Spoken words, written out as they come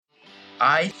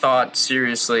I thought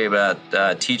seriously about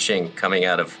teaching coming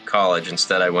out of college.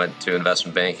 Instead, I went to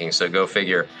investment banking, so go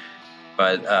figure.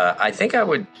 But I think I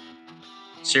would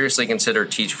seriously consider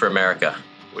Teach for America,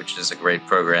 which is a great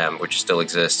program which still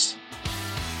exists.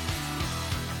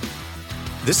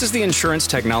 This is the Insurance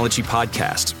Technology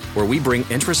Podcast, where we bring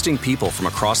interesting people from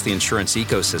across the insurance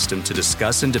ecosystem to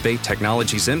discuss and debate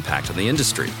technology's impact on the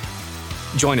industry.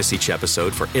 Join us each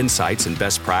episode for insights and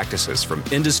best practices from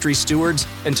industry stewards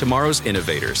and tomorrow's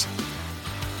innovators.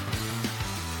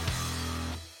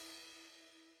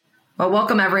 Well,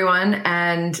 welcome everyone.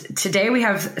 And today we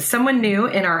have someone new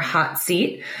in our hot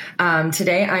seat.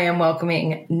 Today I am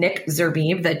welcoming Nick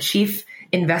Zerbib, the Chief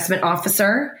Investment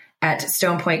Officer at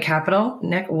Stone Point Capital.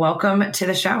 Nick, welcome to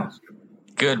the show.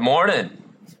 Good morning.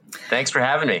 Thanks for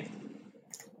having me.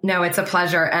 No, it's a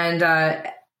pleasure. And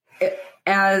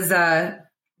as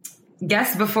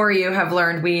guests before you have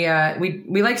learned, we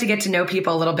like to get to know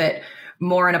people a little bit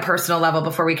more on a personal level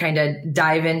before we kind of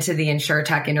dive into the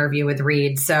InsurTech interview with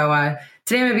Reed. So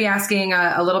today I'm going to be asking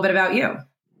a little bit about you.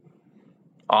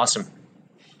 Awesome.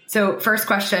 So first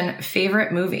question,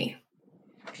 favorite movie?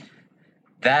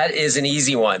 That is an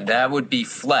easy one. That would be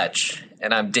Fletch,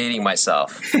 and I'm dating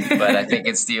myself. But I think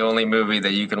it's the only movie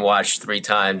that you can watch 3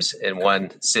 times in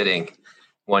one sitting,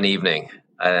 one evening.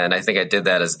 And I think I did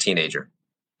that as a teenager.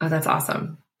 Oh, that's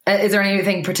awesome. Is there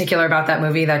anything particular about that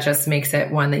movie that just makes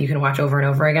it one that you can watch over and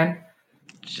over again?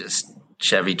 Just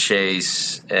Chevy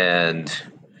Chase and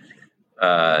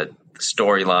the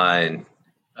storyline.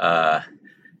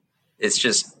 It's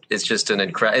just an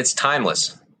incredible. It's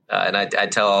timeless, and I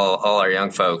tell all our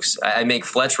young folks. I make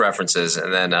Fletch references,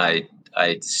 and then I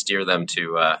steer them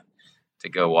to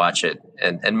go watch it,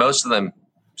 and most of them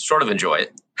sort of enjoy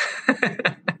it.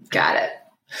 Got it.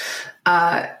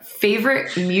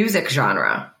 Favorite music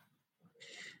genre?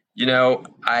 You know,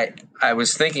 I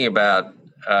was thinking about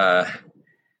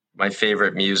my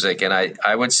favorite music, and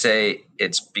I would say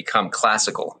it's become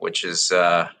classical, which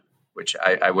I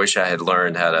wish I had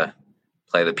learned how to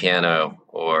play the piano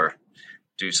or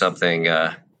do something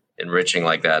enriching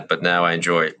like that. But now I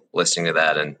enjoy listening to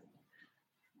that, and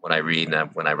when I read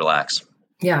and when I relax.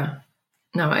 Yeah.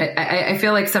 No, I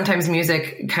feel like sometimes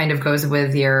music kind of goes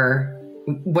with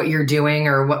what you're doing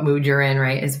or what mood you're in,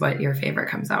 right? Is what your favorite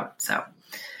comes out. So,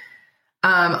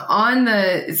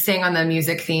 staying on the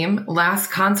music theme,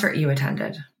 last concert you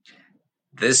attended?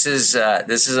 This is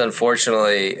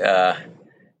unfortunately going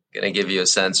to give you a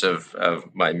sense of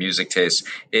my music taste.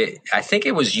 I think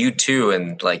it was U2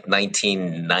 in like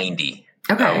 1990.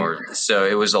 Okay. So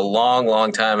it was a long,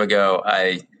 long time ago.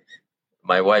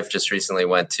 My wife just recently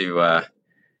went to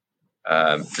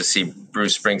see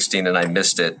Bruce Springsteen, and I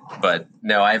missed it. But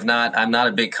no, I'm not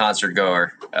a big concert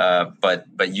goer. But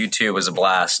U2 was a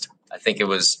blast. I think it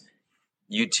was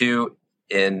U2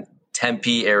 in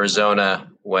Tempe,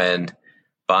 Arizona, when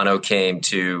Bono came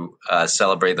to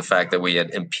celebrate the fact that we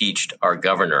had impeached our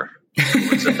governor, who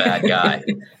was a bad guy,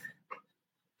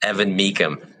 Evan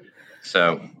Meekum.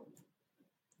 So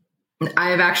I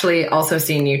have actually also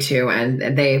seen U2,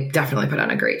 and they definitely put on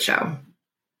a great show.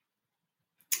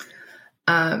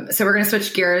 So we're going to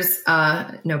switch gears.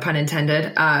 No pun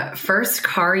intended. First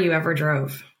car you ever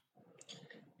drove?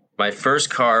 My first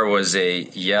car was a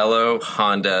yellow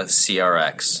Honda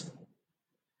CRX.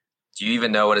 Do you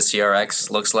even know what a CRX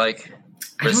looks like?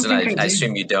 Kristen, I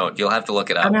assume you don't. You'll have to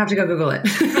look it up. I'm going to have to go Google it.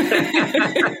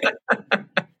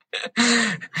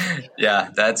 Yeah,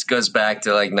 that goes back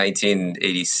to like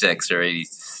 1986 or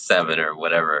 87 or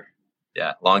whatever.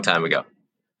 Yeah, long time ago.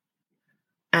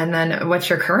 And then what's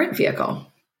your current vehicle?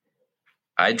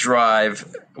 I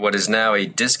drive what is now a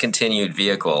discontinued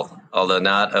vehicle, although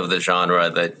not of the genre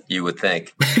that you would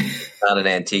think. Not an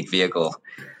antique vehicle.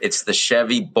 It's the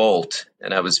Chevy Bolt,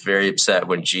 and I was very upset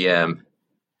when GM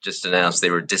just announced they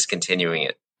were discontinuing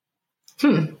it.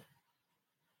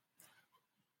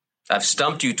 I've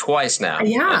stumped you twice now.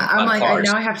 Yeah, I'm like,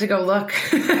 cars. Now I have to go look.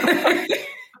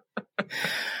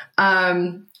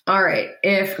 All right.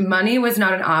 If money was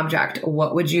not an object,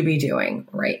 what would you be doing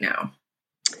right now?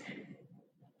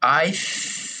 I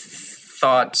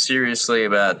thought seriously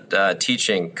about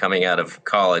teaching coming out of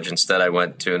college. Instead, I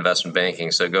went to investment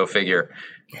banking, so go figure.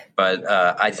 But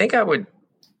I think I would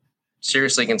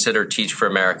seriously consider Teach for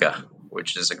America,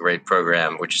 which is a great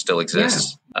program which still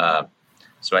exists. Yeah.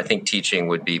 So I think teaching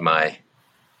would be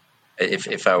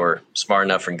if I were smart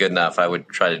enough and good enough, I would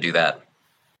try to do that.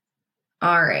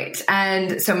 All right.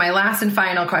 And so my last and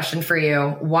final question for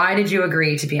you, why did you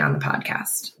agree to be on the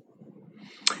podcast?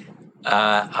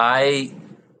 I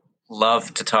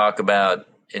love to talk about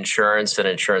insurance and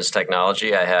insurance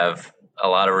technology. I have a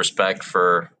lot of respect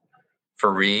for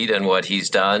Reed and what he's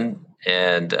done.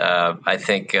 And I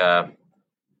think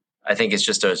it's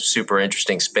just a super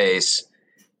interesting space,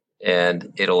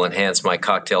 and it'll enhance my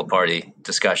cocktail party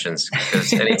discussions,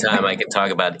 because anytime I can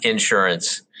talk about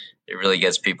insurance, it really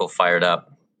gets people fired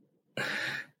up.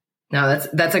 No,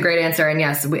 that's a great answer. And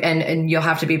yes, and you'll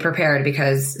have to be prepared,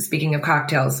 because speaking of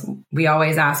cocktails, we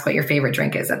always ask what your favorite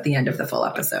drink is at the end of the full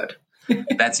episode.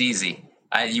 That's easy.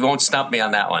 You won't stump me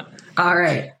on that one. All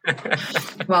right.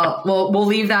 Well, we'll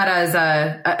leave that as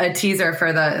a teaser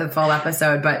for the full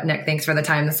episode. But Nick, thanks for the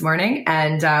time this morning.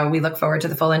 And we look forward to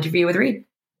the full interview with Reed.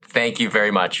 Thank you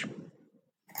very much.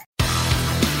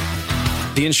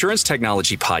 The Insurance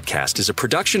Technology Podcast is a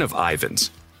production of Ivans.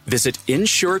 Visit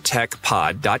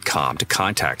insuretechpod.com to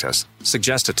contact us,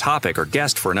 suggest a topic or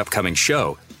guest for an upcoming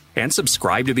show, and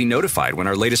subscribe to be notified when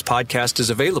our latest podcast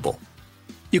is available.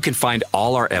 You can find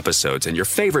all our episodes in your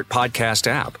favorite podcast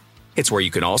app. It's where you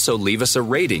can also leave us a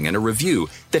rating and a review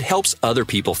that helps other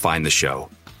people find the show.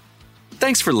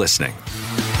 Thanks for listening.